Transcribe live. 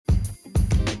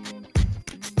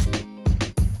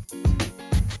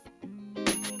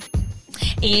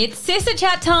It's Sister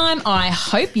Chat time. I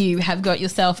hope you have got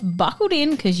yourself buckled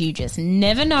in because you just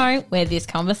never know where this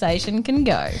conversation can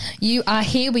go. You are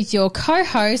here with your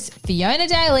co-hosts, Fiona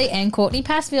Daly and Courtney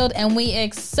Passfield, and we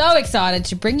are so excited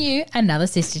to bring you another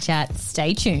Sister Chat.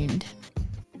 Stay tuned.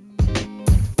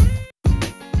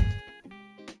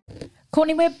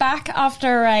 Courtney, we're back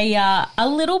after a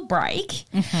little break.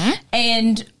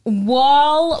 And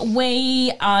while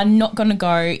we are not going to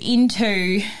go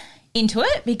into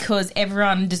it because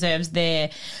everyone deserves their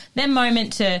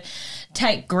moment to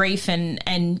take grief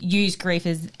and use grief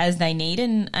as they need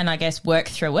and I guess work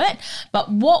through it. But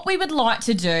what we would like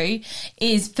to do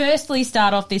is firstly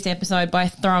start off this episode by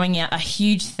throwing out a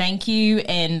huge thank you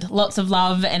and lots of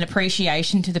love and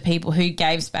appreciation to the people who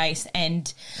gave space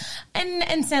and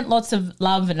sent lots of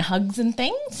love and hugs and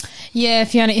things. Yeah,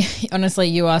 Fiona, honestly,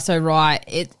 you are so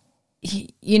right.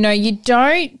 You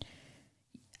don't,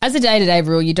 as a day-to-day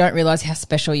rule, you don't realise how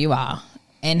special you are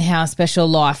and how special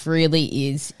life really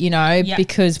is,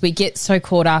 because we get so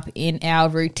caught up in our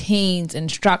routines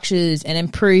and structures and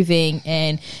improving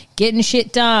and getting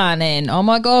shit done and, oh,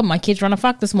 my God, my kids run a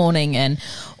fuck this morning and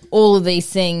all of these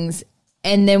things.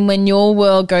 And then when your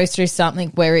world goes through something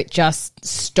where it just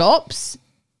stops,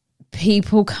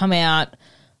 people come out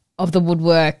of the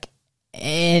woodwork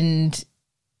and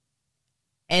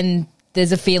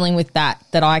there's a feeling with that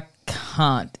I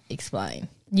can't explain.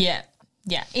 Yeah.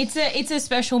 It's a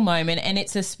special moment and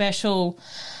it's a special,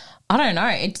 I don't know,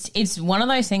 it's one of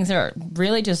those things that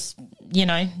really just,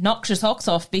 knocks your socks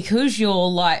off because you're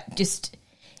like just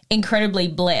incredibly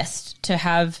blessed to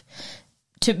have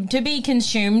to be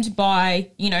consumed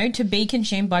by, to be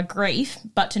consumed by grief,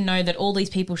 but to know that all these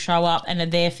people show up and are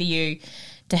there for you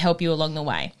to help you along the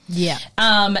way. Yeah.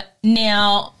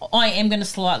 Now, I am going to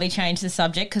slightly change the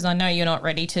subject because I know you're not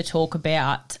ready to talk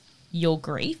about your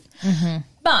grief.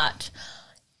 But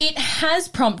it has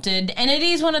prompted, and it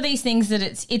is one of these things that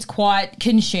it's quite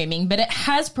consuming, but it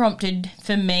has prompted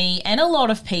for me and a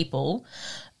lot of people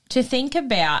to think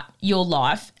about your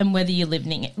life and whether you're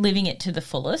living it to the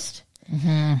fullest.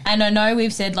 And I know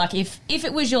we've said, like, if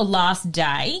it was your last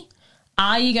day,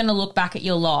 are you going to look back at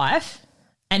your life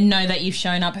and know that you've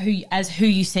shown up as who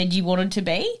you said you wanted to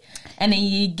be? And are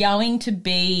you going to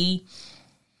be,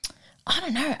 I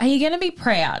don't know, are you going to be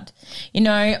proud?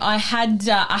 I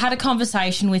had a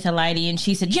conversation with a lady and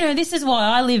she said, this is why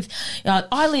I live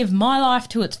my life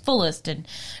to its fullest. And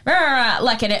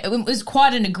it was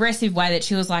quite an aggressive way that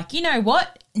she was like, you know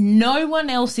what? No one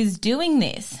else is doing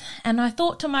this. And I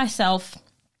thought to myself,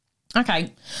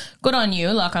 okay, good on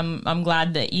you. Like, I'm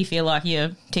glad that you feel like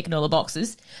you're ticking all the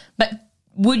boxes. But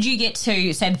would you get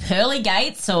to, say, pearly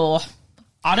gates or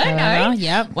I don't know.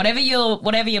 Yeah. Whatever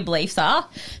your beliefs are,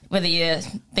 whether you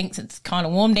think it's kind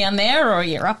of warm down there or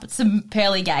you're up at some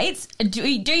pearly gates, do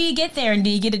you get there and do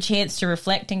you get a chance to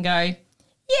reflect and go,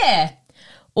 yeah,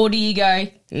 or do you go,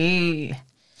 ew?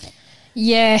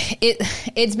 Yeah,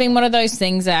 it's been one of those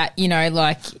things that,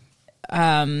 like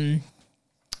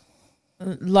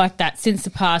that since the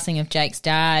passing of Jake's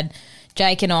dad,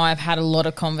 Jake and I have had a lot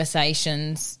of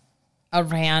conversations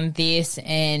around this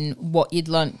and what you'd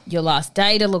want your last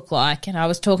day to look like. And I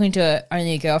was talking to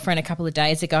only a girlfriend a couple of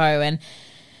days ago and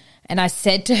I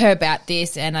said to her about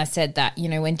this and I said that,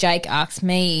 when Jake asked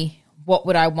me what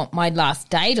would I want my last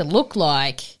day to look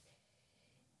like,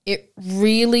 it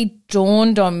really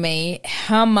dawned on me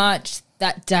how much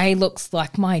that day looks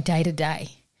like my day-to-day.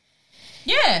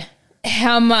 Yeah.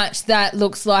 How much that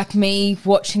looks like me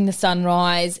watching the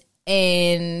sunrise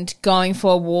and going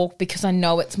for a walk because I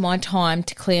know it's my time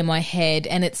to clear my head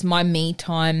and it's my me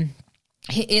time.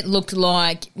 It looked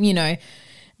like,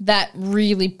 that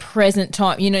really present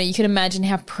time. You could imagine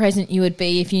how present you would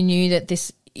be if you knew that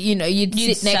this, you'd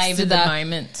sit next to the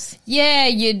moments. Yeah,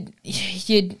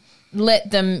 you'd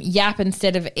let them yap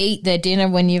instead of eat their dinner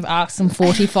when you've asked them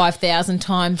 45,000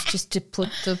 times just to put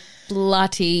the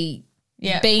bloody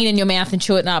bean in your mouth and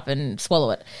chew it up and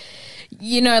swallow it.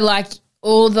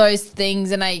 All those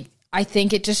things, and I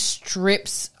think it just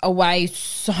strips away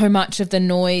so much of the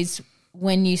noise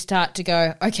when you start to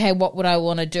go, okay, what would I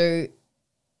want to do?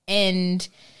 And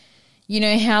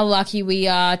how lucky we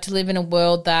are to live in a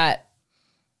world that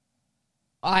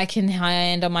I can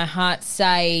hand on my heart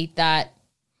say that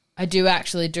I do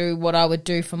actually do what I would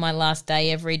do for my last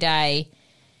day every day,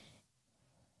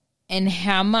 and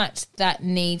how much that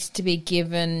needs to be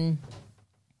given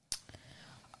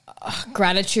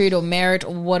gratitude or merit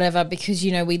or whatever, because,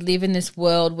 we live in this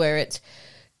world where it's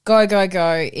go, go,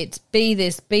 go, it's be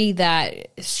this, be that,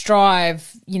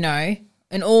 strive,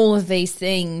 and all of these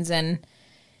things. And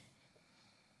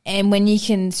when you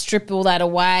can strip all that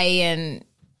away and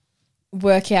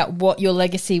work out what your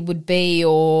legacy would be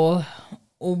or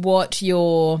what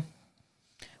your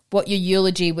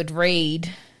eulogy would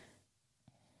read,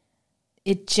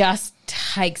 it just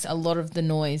takes a lot of the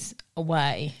noise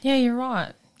away. Yeah, you're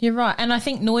right. You're right. And I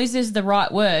think noise is the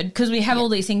right word because we have all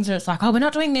these things where it's like, oh, we're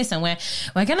not doing this and we're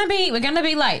going to be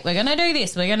late. We're going to do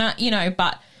this. We're going to,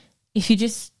 but if you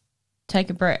just take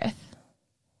a breath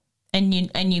and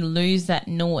you lose that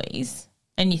noise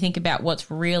and you think about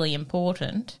what's really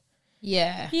important.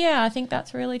 Yeah. Yeah, I think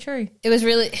that's really true. It was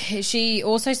really, she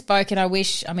also spoke, and I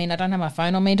don't have my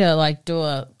phone on me to like do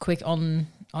a quick on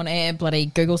air bloody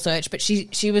Google search, but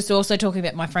she was also talking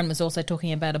about, my friend was also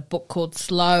talking about a book called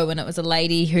Slow, and it was a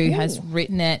lady who has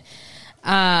written it,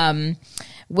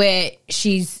 where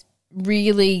she's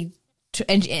really,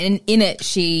 and in it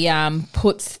she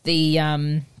puts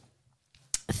the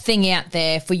thing out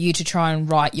there for you to try and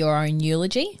write your own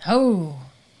eulogy. Oh,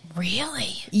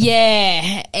 really?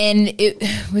 Yeah, and it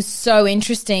was so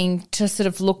interesting to sort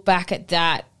of look back at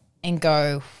that and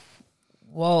go,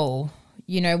 whoa.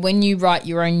 You know, when you write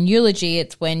your own eulogy,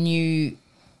 it's when you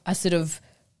are sort of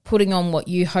putting on what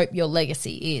you hope your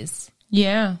legacy is.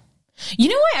 Yeah. You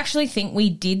know, I actually think we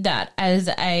did that as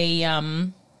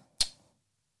a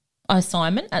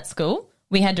assignment at school.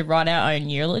 We had to write our own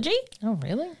eulogy. Oh,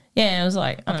 really? Yeah, it was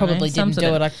like, I probably didn't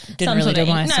do it. I didn't really do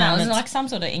my assignments. No, it was like some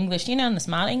sort of English, you know, in the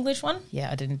Smart English one.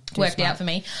 Yeah, I didn't do Worked out for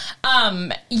me.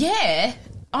 Yeah,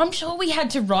 I'm sure we had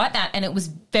to write that, and it was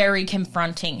very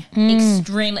confronting,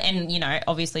 extremely, and, you know,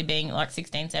 obviously being like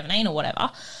 16, 17 or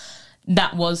whatever,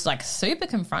 that was like super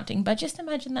confronting. But just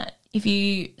imagine that if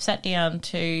you sat down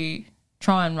to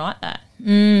try and write that.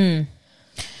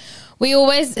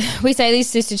 We say these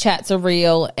sister chats are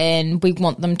real, and we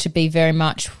want them to be very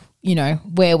much, you know,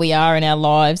 where we are in our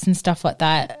lives and stuff like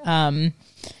that. And,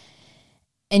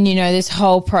 you know, this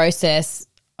whole process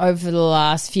over the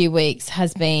last few weeks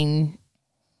has been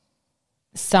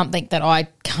something that I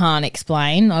can't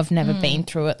explain. I've never been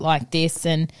through it like this.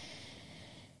 And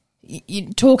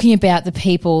talking about the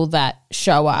people that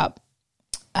show up,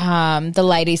 the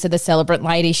lady, so the celebrant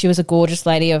lady, she was a gorgeous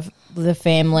lady of the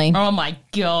family. Oh, my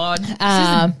God. She's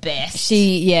the best.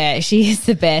 She is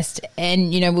the best.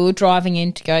 And, you know, we were driving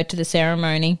in to go to the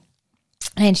ceremony,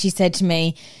 and she said to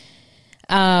me,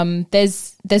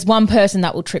 there's one person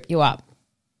that will trip you up.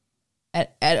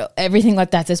 At everything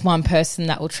like that, there's one person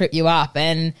that will trip you up.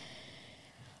 And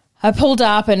I pulled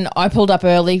up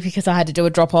early because I had to do a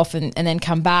drop-off and then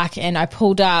come back, and I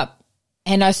pulled up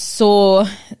and I saw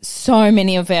so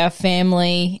many of our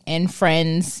family and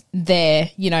friends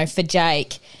there, you know, for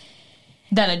Jake.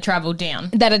 That had travelled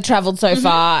down. That had travelled so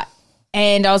far.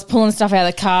 And I was pulling stuff out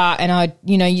of the car, and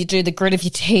you do the grit of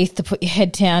your teeth to put your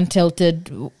head down,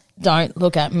 tilted, don't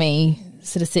look at me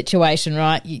sort of situation,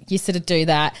 right? You sort of do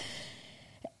that.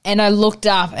 And I looked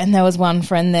up, and there was one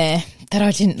friend there that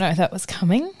I didn't know that was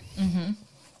coming.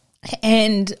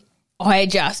 And I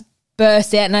just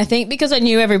burst out, and I think because I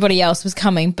knew everybody else was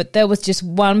coming, but there was just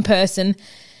one person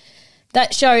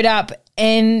that showed up,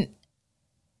 and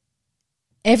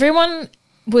everyone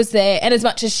was there, and as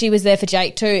much as she was there for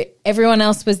Jake too, everyone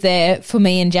else was there for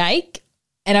me and Jake.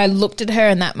 And I looked at her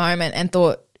in that moment and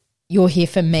thought, you're here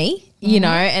for me, you know,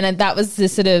 and that was the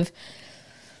sort of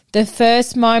the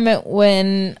first moment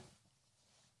when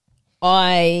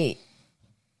I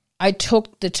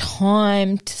took the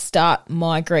time to start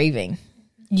my grieving.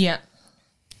 Yeah.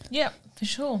 Yeah, for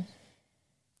sure.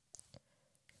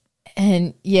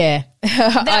 And, yeah.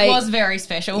 That was very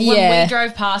special. When we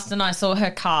drove past and I saw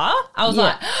her car, I was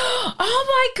like, oh,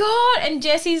 my God. And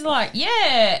Jesse's like,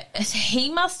 yeah.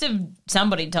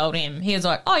 Somebody told him. He was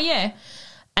like, oh, yeah.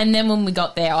 And then when we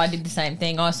got there, I did the same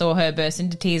thing. I saw her burst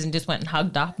into tears and just went and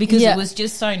hugged her because it was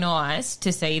just so nice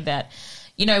to see that,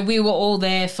 you know, we were all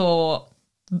there for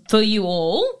you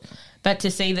all, but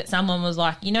to see that someone was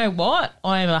like, you know what,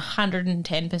 I am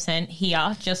 110%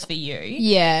 here just for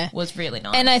you was really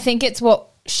nice. And I think it's what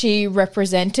she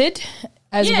represented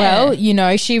as well. You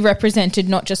know, she represented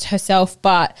not just herself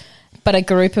but a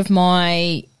group of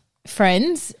my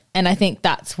friends, and I think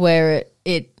that's where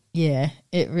it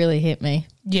really hit me.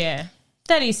 Yeah.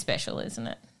 That is special, isn't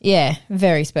it? Yeah,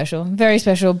 very special. Very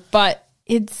special. But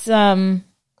it's nice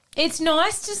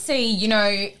to see, you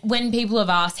know, when people have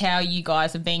asked how you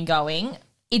guys have been going,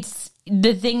 it's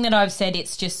the thing that I've said,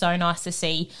 it's just so nice to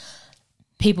see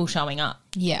people showing up.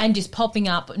 Yeah. And just popping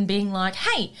up and being like,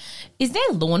 hey, is there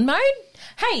lawn mowed?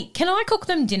 Hey, can I cook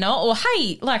them dinner? Or,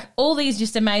 hey, like all these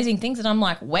just amazing things. And I'm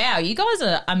like, wow, you guys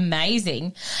are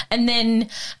amazing. And then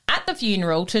at the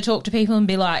funeral to talk to people and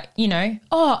be like, you know,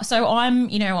 oh, so I'm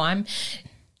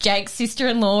Jake's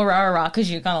sister-in-law,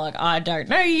 because you're kind of like, I don't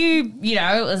know you, you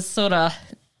know, it was sort of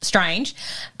strange.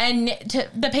 And to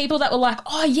the people that were like,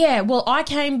 oh, yeah, well, I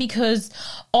came because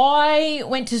I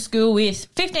went to school with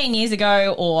 15 years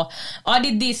ago, or I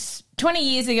did this 20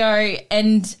 years ago,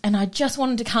 and I just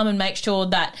wanted to come and make sure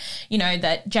that, you know,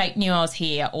 that Jake knew I was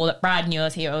here, or that Brad knew I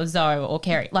was here, or Zoe or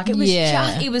Kerry. Like, it was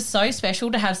just, it was so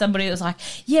special to have somebody that was like,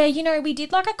 yeah, you know, we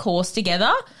did like a course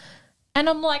together. And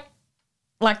I'm like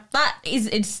that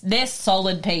is, they're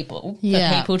solid people for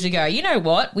people to go, you know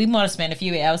what, we might have spent a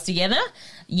few hours together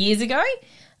years ago,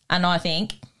 and I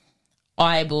think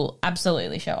I will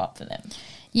absolutely show up for them.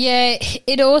 Yeah,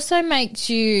 it also makes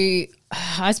you,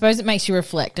 I suppose it makes you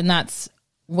reflect, and that's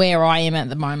where I am at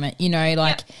the moment. You know,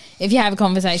 like if you have a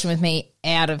conversation with me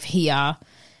out of here,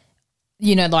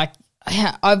 you know, like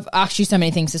I've asked you so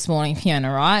many things this morning,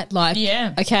 Fiona, right? Like,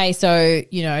 okay, so,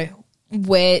 you know,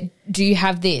 where do you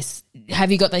have this?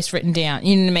 Have you got this written down?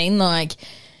 You know what I mean? Like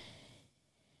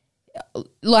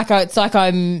it's like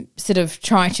I'm sort of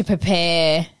trying to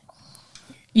prepare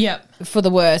for the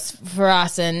worst for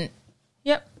us. And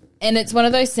and it's one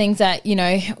of those things that, you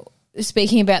know,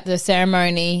 speaking about the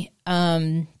ceremony,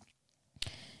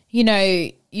 you know,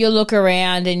 you look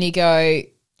around and you go,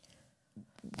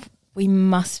 we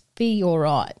must be all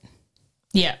right.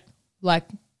 Yeah. Like,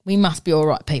 we must be all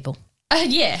right, people.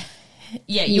 Yeah,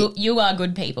 you are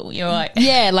good people. You're like...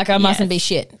 Yeah, like I mustn't be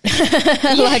shit.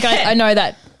 Like I know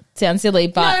that sounds silly,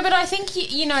 but... No, but I think,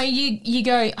 you know, you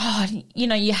go, oh, you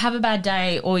know, you have a bad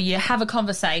day, or you have a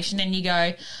conversation and you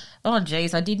go, oh,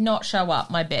 geez, I did not show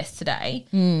up my best today.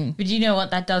 But you know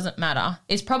what? That doesn't matter.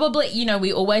 It's probably, you know,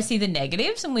 we always see the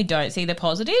negatives and we don't see the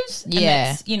positives. And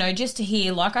that's, you know, just to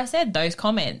hear, like I said, those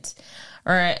comments...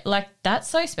 Or like, that's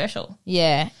so special.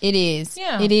 Yeah, it is.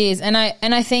 Yeah, it is. And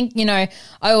I think, you know,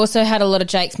 I also had a lot of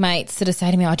Jake's mates sort of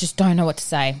say to me, I just don't know what to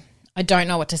say. I don't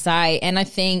know what to say. And I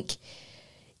think,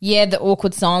 yeah, the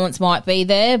awkward silence might be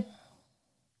there,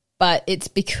 but it's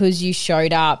because you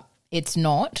showed up. It's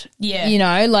not. Yeah, you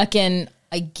know, like, and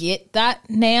I get that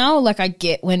now. Like, I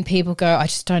get when people go, I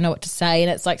just don't know what to say,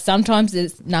 and it's like sometimes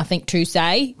there's nothing to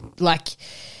say. Like.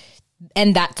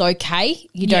 And that's okay.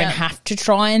 You don't have to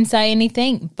try and say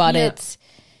anything, but it's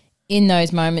in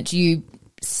those moments you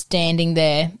standing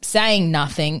there saying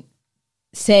nothing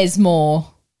says more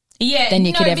than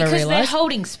you could ever because realise. They're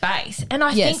holding space. And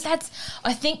I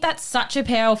think that's such a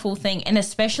powerful thing, and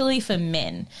especially for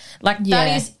men. Like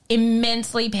that is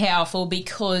immensely powerful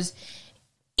because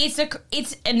it's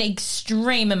an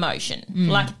extreme emotion.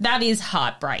 Like that is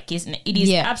heartbreak, isn't it? It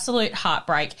is absolute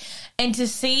heartbreak. And to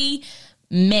see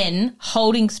men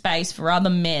holding space for other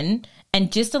men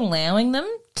and just allowing them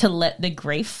to let the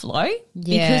grief flow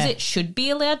because it should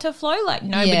be allowed to flow. Like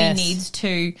nobody needs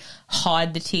to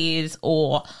hide the tears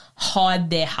or hide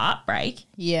their heartbreak.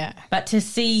 Yeah. But to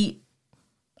see,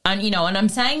 and you know, and I'm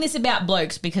saying this about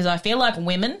blokes because I feel like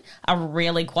women are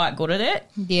really quite good at it.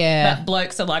 Yeah. But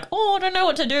blokes are like, oh, I don't know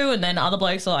what to do. And then other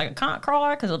blokes are like, I can't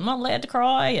cry because I'm not allowed to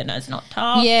cry and it's not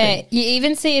tough. Yeah. And you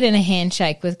even see it in a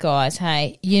handshake with guys,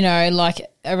 hey, you know, like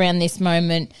around this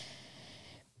moment,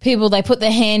 people, they put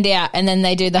their hand out and then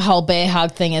they do the whole bear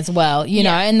hug thing as well, you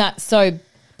know, and that's so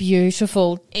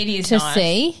beautiful it is to nice.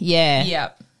 see. Yeah.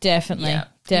 Yep. Definitely. Yep.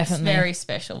 Definitely. It's very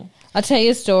special. I'll tell you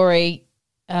a story.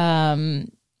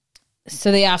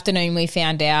 So the afternoon we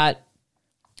found out,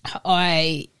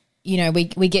 we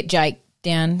get Jake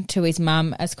down to his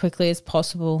mum as quickly as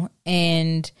possible,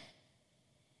 and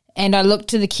I looked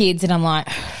to the kids and I'm like,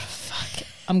 fuck,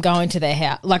 I'm going to their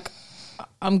house. Like,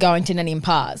 I'm going to Nanny and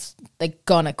Pa's. They're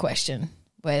gonna question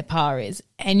where Pa is.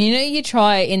 And, you know, you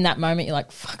try in that moment, you're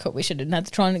like, fuck, I wish I didn't have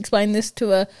to try and explain this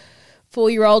to a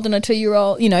 4-year-old and a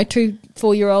 2-year-old, you know, 2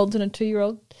 4-year-olds and a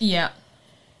 2-year-old. Yeah.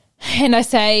 And I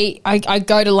say, I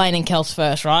go to Lane and Kels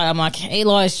first, right? I'm like,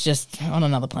 Eli's just on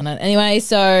another planet. Anyway,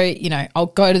 so, you know, I'll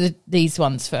go to these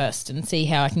ones first and see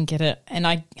how I can get it. And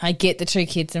I get the 2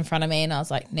 kids in front of me and I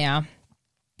was like, now,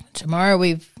 tomorrow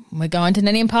we're going to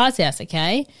Nanny and Pa's house,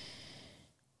 okay?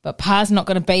 But Pa's not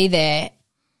going to be there.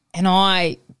 And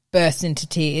I burst into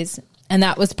tears. And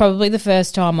that was probably the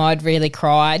first time I'd really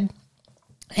cried.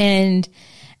 And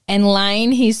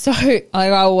Lane, he's so, I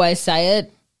always say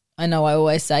it. I know I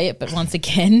always say it, but once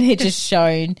again, it just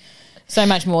shown so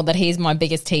much more that he's my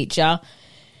biggest teacher.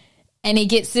 And he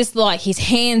gets this, like, his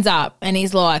hands up and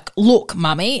he's like, look,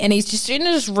 mummy. And he's just in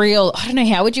this real, I don't know,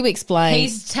 how would you explain?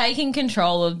 He's taking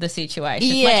control of the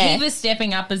situation. Yeah. Like, he was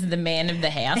stepping up as the man of the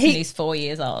house and he's 4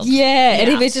 years old. Yeah. And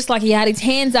he was just like, he had his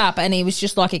hands up and he was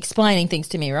just like explaining things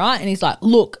to me, right? And he's like,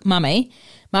 look, mummy,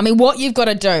 what you've got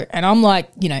to do. And I'm like,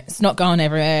 you know, it's not going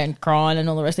everywhere and crying and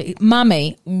all the rest of it.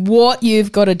 Mummy, what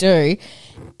you've got to do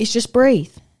it's just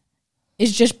breathe.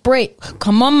 It's just breathe.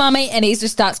 Come on, mummy. And he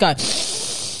just starts going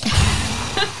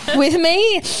with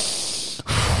me.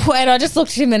 And I just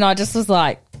looked at him and I just was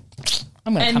like,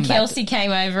 I'm going to come back. And Kelsey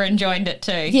came over and joined it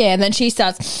too. Yeah, and then she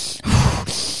starts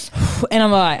and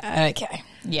I'm like, okay.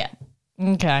 Yeah.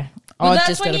 Okay. Well,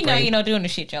 that's when you know you're not doing a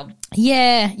shit job.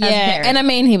 Yeah, yeah. And I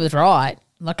mean, he was right.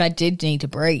 Like, I did need to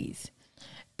breathe.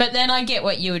 But then I get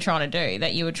what you were trying to do,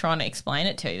 that you were trying to explain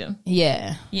it to them.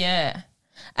 Yeah. Yeah.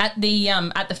 At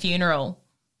the funeral,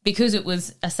 because it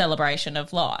was a celebration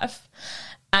of life,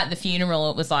 at the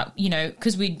funeral it was like, you know,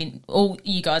 because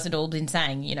you guys had all been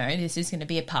saying, you know, this is going to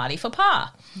be a party for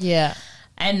Pa. Yeah.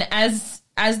 And as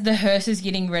the hearse is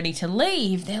getting ready to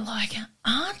leave, they're like,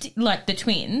 Auntie, like the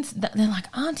twins, they're like,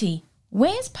 Auntie,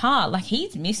 where's Pa? Like,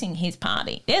 he's missing his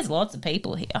party. There's lots of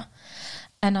people here.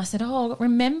 And I said, oh,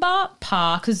 remember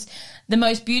Pa? Because the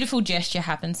most beautiful gesture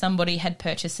happened. Somebody had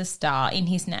purchased a star in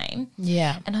his name.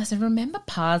 Yeah. And I said, remember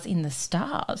Pa's in the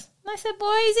stars? And I said,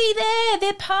 why is he there?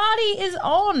 Their party is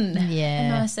on. Yeah.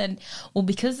 And I said, well,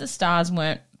 because the stars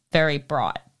weren't very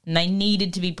bright and they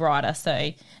needed to be brighter,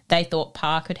 so they thought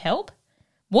Pa could help.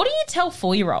 What do you tell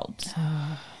 4-year-olds?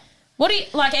 What do you,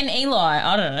 like, and Eli,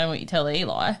 I don't know what you tell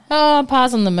Eli. Oh,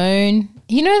 Pa's on the moon.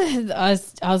 You know, I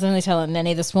was only telling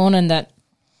Nanny this morning that,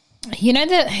 you know,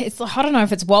 that it's, I don't know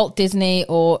if it's Walt Disney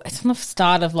or it's on the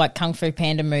start of like Kung Fu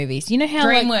Panda movies. You know how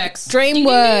DreamWorks.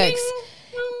 DreamWorks.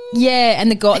 Yeah,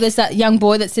 and there's that young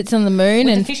boy that sits on the moon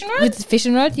with and the fishing rod. With the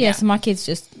fishing rod, yeah. So my kids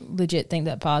just legit think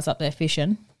that Pa's up there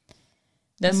fishing.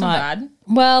 That's not bad.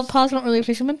 Well, Pa's not really a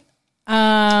fisherman.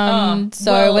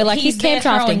 So we're like, he's camp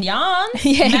drafting yarns.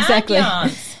 Yeah, exactly.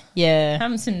 Yarns. Yeah,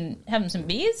 having some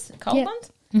beers, cold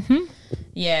ones. Mm-hmm.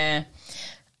 Yeah.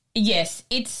 Yes,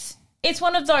 it's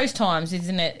one of those times,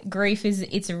 isn't it? Grief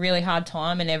it's a really hard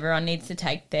time, and everyone needs to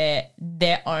take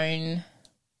their own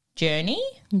journey.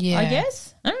 Yeah, I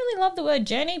guess I don't really love the word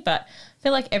journey, but I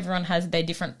feel like everyone has their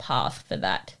different path for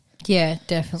that. Yeah,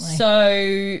 definitely.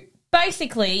 So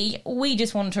basically, we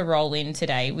just wanted to roll in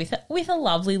today with a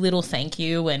lovely little thank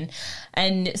you,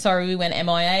 and sorry we went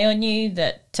MIA on you.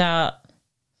 That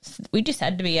we just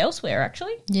had to be elsewhere.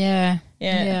 Actually, yeah.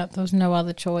 There was no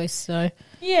other choice. So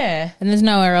yeah, and there's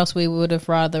nowhere else we would have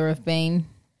rather have been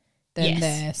than yes.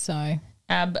 there. So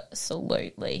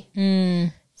absolutely.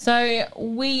 So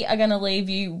we are going to leave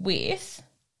you with,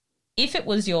 if it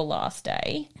was your last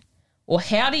day, or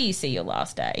how do you see your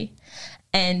last day,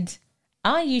 and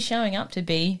are you showing up to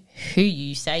be who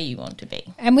you say you want to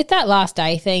be? And with that last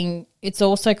day thing, it's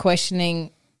also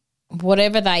questioning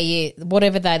whatever that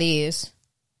is,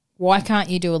 why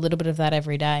can't you do a little bit of that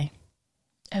every day?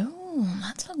 Oh,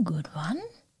 that's a good one.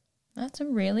 That's a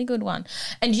really good one.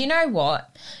 And you know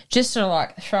what? Just to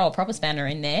like throw a proper spanner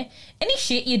in there, any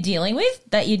shit you're dealing with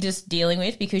that you're just dealing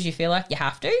with because you feel like you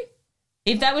have to,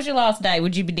 if that was your last day,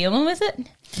 would you be dealing with it?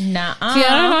 Nah. Fiona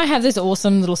and I have this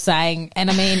awesome little saying,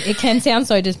 and I mean, it can sound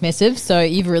so dismissive, so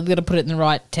you've really got to put it in the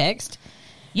right text.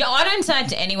 Yeah, I don't say it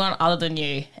to anyone other than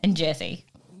you and Jessie.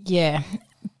 Yeah.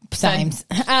 Same. So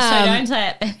don't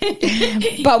say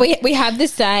it. But we have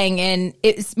this saying, and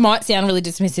it might sound really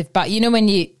dismissive, but you know when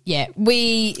we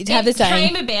have this saying.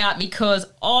 It came about because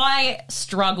I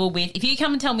struggle with, if you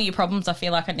come and tell me your problems, I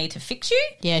feel like I need to fix you.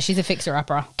 Yeah, she's a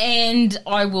fixer-upper. And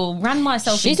I will run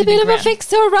myself she's into the ground. She's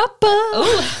a bit of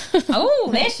a fixer-upper. Oh,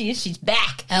 there she is. She's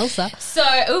back. Elsa. So,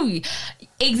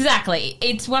 exactly.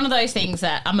 It's one of those things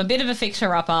that I'm a bit of a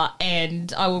fixer-upper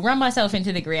and I will run myself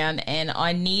into the ground, and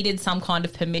I needed some kind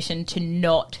of permission to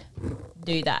not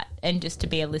do that and just to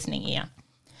be a listening ear.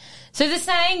 So the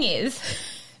saying is,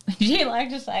 would you like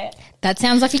to say it? That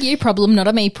sounds like a you problem, not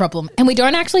a me problem. And we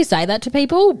don't actually say that to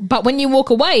people, but when you walk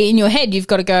away in your head, you've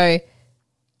got to go,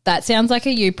 that sounds like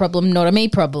a you problem, not a me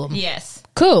problem. Yes.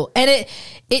 Cool. And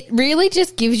it really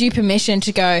just gives you permission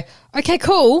to go, okay,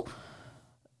 cool.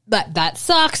 That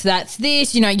sucks. That's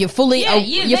this. You know, you're fully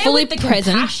you're fully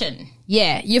present. Compassion.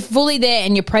 Yeah, you're fully there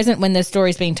and you're present when the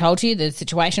story's being told to you, the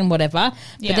situation, whatever.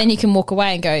 But then you can walk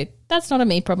away and go, that's not a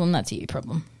me problem, that's a you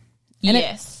problem. And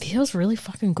yes. It feels really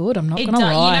fucking good. I'm not going to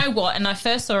lie. You know what? And I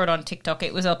first saw it on TikTok.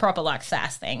 It was a proper like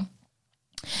sass thing.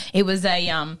 It was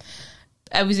a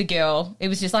girl. It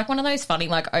was just like one of those funny,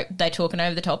 like they talking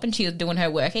over the top, and she was doing her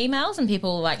work emails, and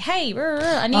people were like, "Hey,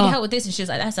 I need help with this," and she was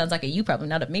like, "That sounds like a you problem,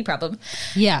 not a me problem."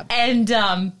 Yeah, and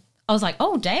I was like,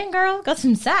 "Oh, damn, girl, got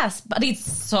some sass," but it's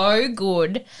so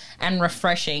good and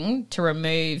refreshing to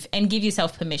remove and give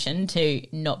yourself permission to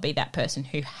not be that person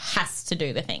who has to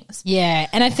do the things. Yeah,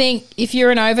 and I think if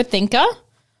you're an overthinker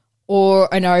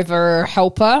or an over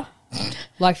helper.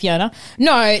 Like Fiona.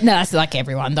 No, that's like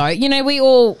everyone though. You know, we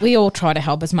all try to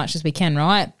help as much as we can,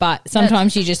 right? But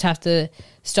sometimes you just have to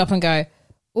stop and go,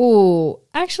 oh,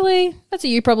 actually, that's a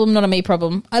you problem, not a me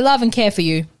problem. I love and care for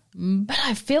you. But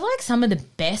I feel like some of the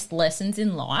best lessons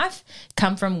in life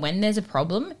come from when there's a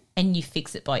problem and you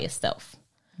fix it by yourself.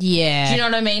 Yeah. Do you know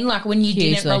what I mean? Like when you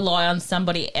Hugely. didn't rely on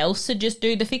somebody else to just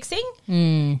do the fixing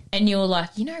and you're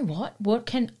like, you know what? What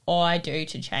can I do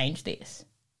to change this?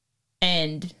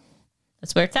 And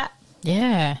that's where it's at.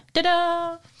 Yeah.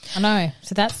 Ta-da! I know.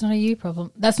 So that's not a you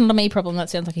problem. That's not a me problem. That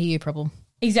sounds like a you problem.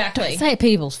 Exactly. Say it to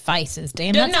people's faces,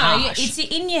 damn. That's harsh. It's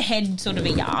in your head sort of a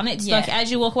yarn. It's like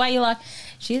as you walk away, you're like,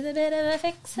 she's a bit of a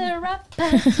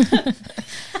fixer-upper.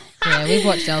 Yeah, we've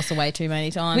watched Elsa way too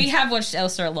many times. We have watched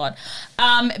Elsa a lot.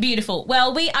 Beautiful.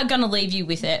 Well, we are going to leave you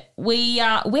with it.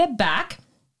 We're back.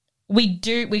 We're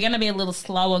going to be a little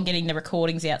slow on getting the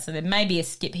recordings out, so there may be a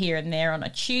skip here and there on a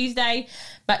Tuesday,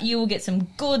 but you will get some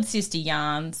good sister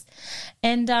yarns.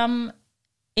 And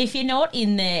if you're not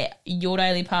in the Your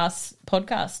Daily Pass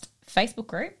podcast Facebook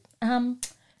group,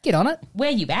 get on it. Where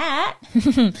you at?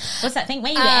 What's that thing?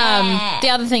 Where you at? The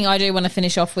other thing I do want to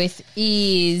finish off with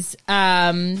is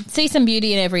see some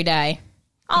beauty in every day.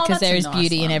 Because there is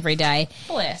beauty in every day.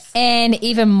 Bless. And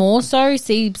even more so,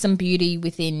 see some beauty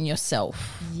within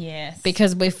yourself. Yes.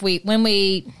 Because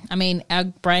our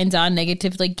brains are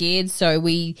negatively geared, so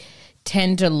we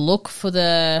tend to look for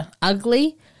the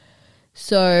ugly.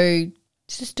 So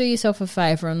just do yourself a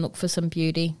favour and look for some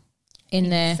beauty in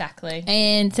there. Exactly.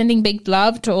 And sending big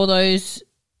love to all those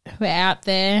who are out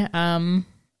there. And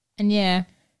yeah,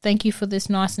 thank you for this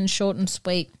nice and short and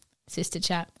sweet sister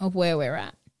chat of where we're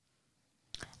at.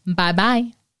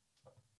 Bye-bye.